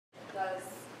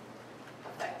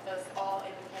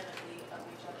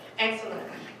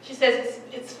says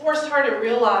it's forced her to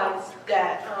realize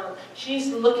that she needs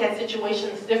to look at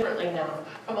situations differently now,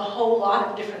 from a whole lot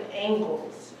of different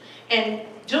angles. And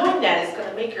doing that is going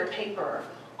to make your paper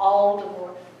all the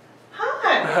more.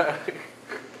 Hi!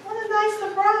 What a nice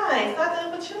surprise! I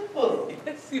did what you put.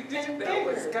 Yes, you did. That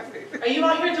was good. Are you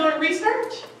out here doing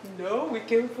research? No, we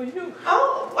came for you.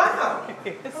 Oh, wow.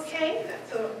 Yes. Okay,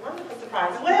 that's a wonderful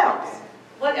surprise. What else?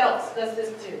 What else does this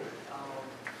do?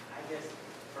 I guess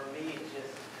for me, it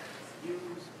just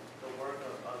use the work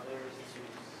of others to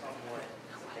somewhat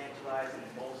substantialize and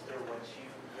bolster what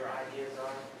your ideas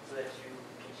are, so that you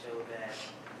can show that,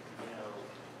 you know,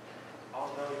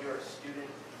 although you're a student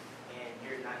and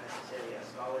you're not necessarily a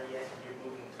scholar yet, you're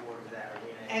moving towards that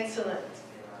arena. Excellent.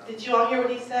 Did you all hear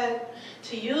what he said?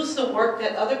 To use the work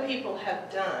that other people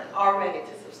have done already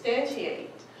to substantiate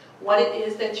what it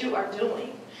is that you are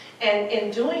doing. And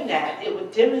in doing that, it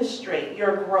would demonstrate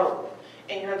your growth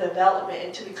and your development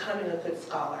into becoming a good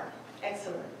scholar.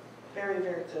 Excellent. Very,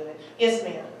 very good. Yes,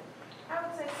 ma'am. I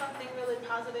would say something really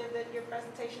positive that your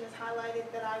presentation has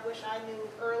highlighted that I wish I knew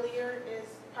earlier is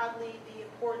probably the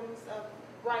importance of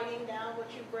writing down what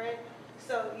you've read.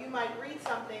 So you might read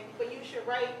something, but you should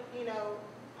write, you know,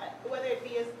 whether it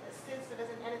be as extensive as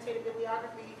an annotated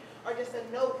bibliography or just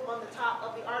a note on the top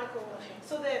of the article,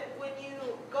 so that when you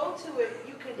go to it,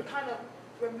 you can kind of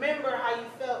remember how you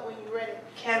felt when you read it.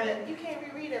 Kevin, you can't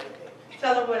reread everything.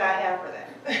 Tell them what I have for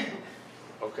that.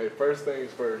 Okay, first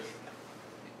things first,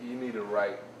 you need to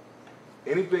write.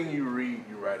 Anything you read,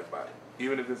 you write about it.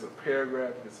 Even if it's a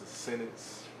paragraph, it's a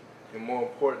sentence, and more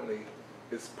importantly,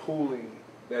 it's pooling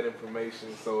that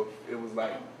information. So if it was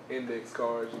like index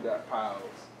cards, you got piles.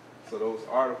 So those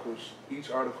articles,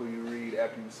 each article you read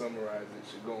after you summarize it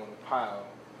should go in a pile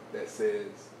that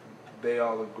says they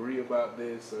all agree about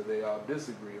this or they all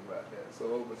disagree about that. So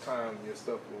over time, your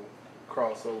stuff will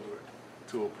cross over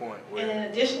to a point where... And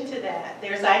in addition to that,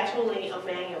 there's actually a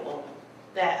manual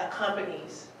that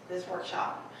accompanies this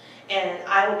workshop. And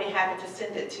I will be happy to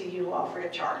send it to you all free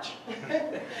of charge.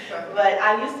 But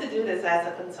I used to do this as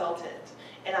a consultant.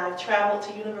 And I've traveled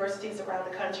to universities around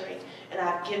the country, and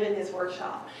I've given this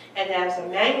workshop. And there's a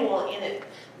manual in it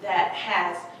that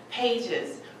has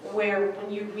pages where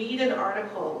when you read an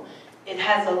article, it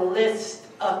has a list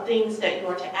of things that you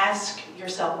are to ask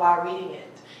yourself while reading it.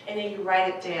 And then you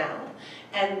write it down.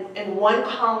 And in one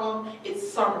column,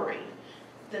 it's summary.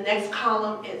 The next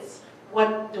column is,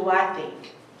 what do I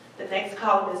think? The next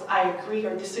column is, I agree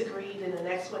or disagree. Then the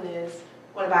next one is,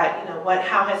 what about, you know,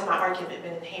 how has my argument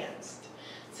been enhanced?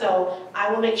 So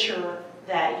I will make sure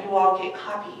that you all get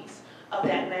copies of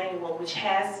that manual, which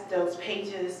has those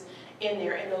pages in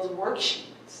there and those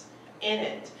worksheets in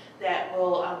it that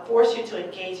will force you to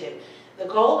engage it. The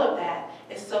goal of that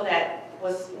is so that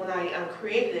when I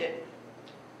created it,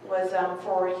 was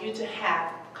for you to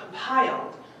have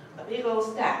compiled a big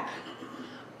old stack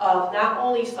of not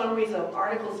only summaries of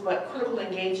articles, but critical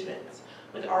engagements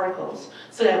with articles,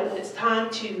 so that when it's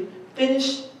time to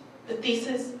finish the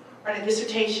thesis or the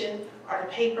dissertation or the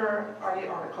paper or the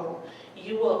article,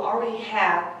 you will already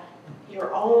have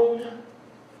your own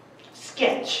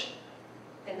sketch,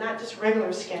 and not just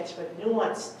regular sketch, but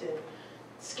nuanced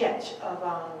sketch of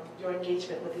your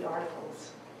engagement with the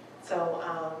articles.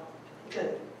 So,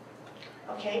 good.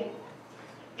 Okay?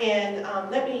 And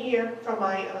let me hear from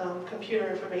my computer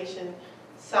information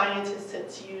scientist,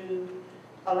 since you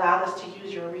allowed us to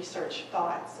use your research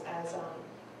thoughts as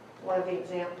one of the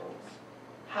examples.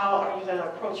 How are you going to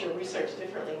approach your research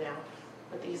differently now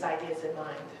with these ideas in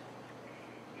mind?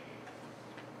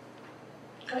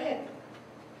 Go ahead.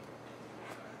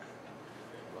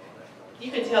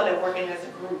 You can tell they're working as a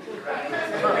group. Right?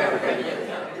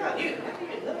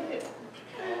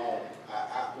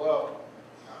 Well,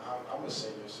 I'm a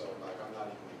senior, so like I'm not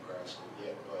even in grad school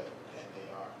yet, and they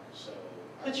are. So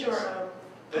put your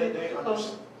they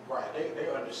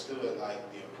understood like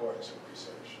the importance of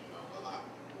research, you know, a lot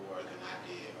more than I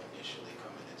did initially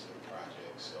coming into the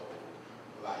project. So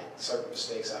like certain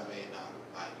mistakes I made,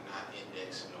 not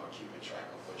indexing or keeping track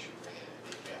of what you read, and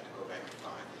then you have to go back and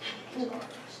find it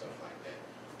and stuff like that.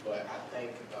 But I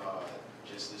think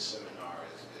just this seminar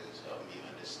is helping me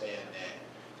understand that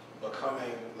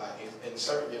becoming, like,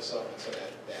 inserting yourself into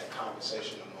that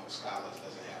conversation amongst scholars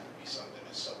doesn't have to be something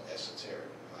that's so esoteric,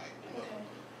 like, you know,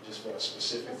 just for a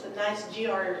specific. That's a nice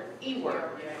GRE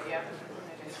word. Yeah.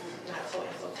 Not so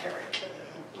esoteric.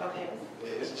 Okay.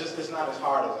 It's not as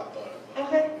hard as I thought it was.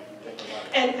 Okay.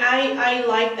 And I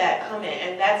like that comment,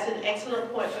 and that's an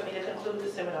excellent point for me to conclude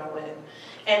the seminar with.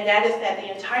 And that is that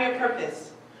the entire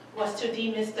purpose was to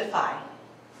demystify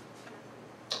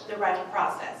the writing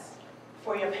process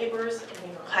for your papers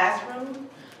in your classroom,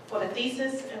 for the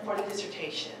thesis and for the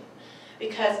dissertation.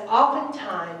 Because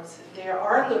oftentimes there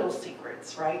are little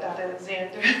secrets, right, Dr.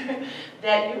 Alexander,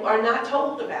 that you are not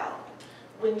told about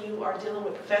when you are dealing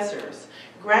with professors.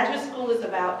 Graduate school is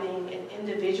about being an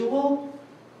individual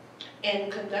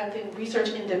and conducting research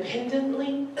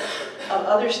independently of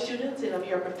other students and of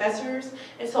your professors.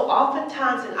 And so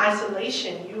oftentimes in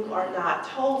isolation, you are not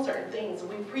told certain things.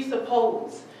 We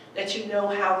presuppose that you know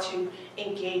how to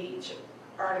engage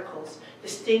articles,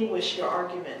 distinguish your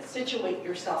arguments, situate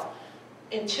yourself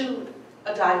into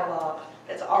a dialogue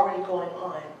that's already going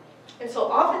on. And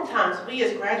so oftentimes we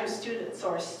as graduate students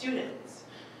or students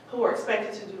who are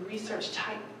expected to do research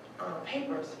type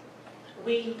papers,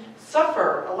 we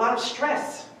suffer a lot of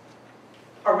stress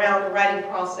around the writing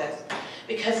process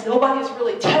because nobody's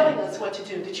really telling us what to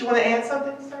do. Did you want to add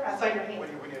something, sir? I saw your hand.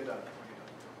 When you're done.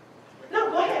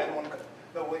 No, go ahead.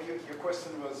 No, well, your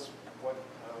question was what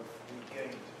have we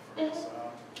gained from this?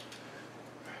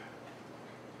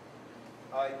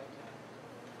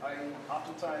 I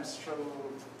oftentimes struggle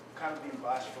kind of being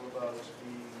bashful about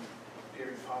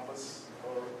appearing pompous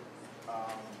or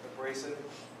abrasive.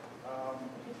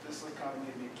 This will kind of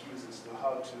give me cues as to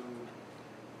how to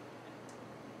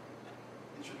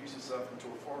introduce yourself into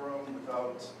a forum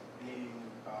without being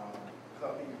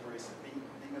abrasive,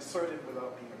 being assertive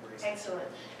without being abrasive. Excellent.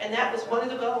 And that was one of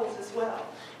the goals as well,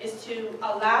 is to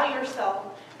allow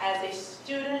yourself as a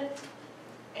student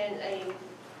and a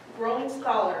growing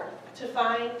scholar to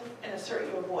find and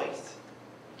assert your voice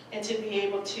and to be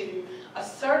able to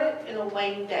assert it in a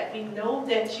way that we know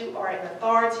that you are an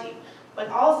authority, but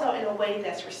also in a way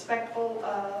that's respectful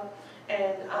of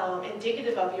and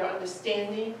indicative of your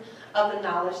understanding of the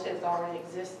knowledge that's already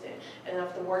existed and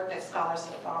of the work that scholars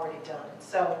have already done.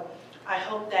 So I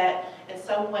hope that in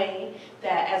some way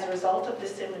that as a result of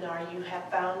this seminar you have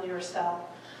found yourself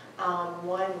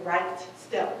one right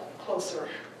step closer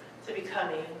to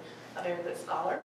becoming a very good scholar.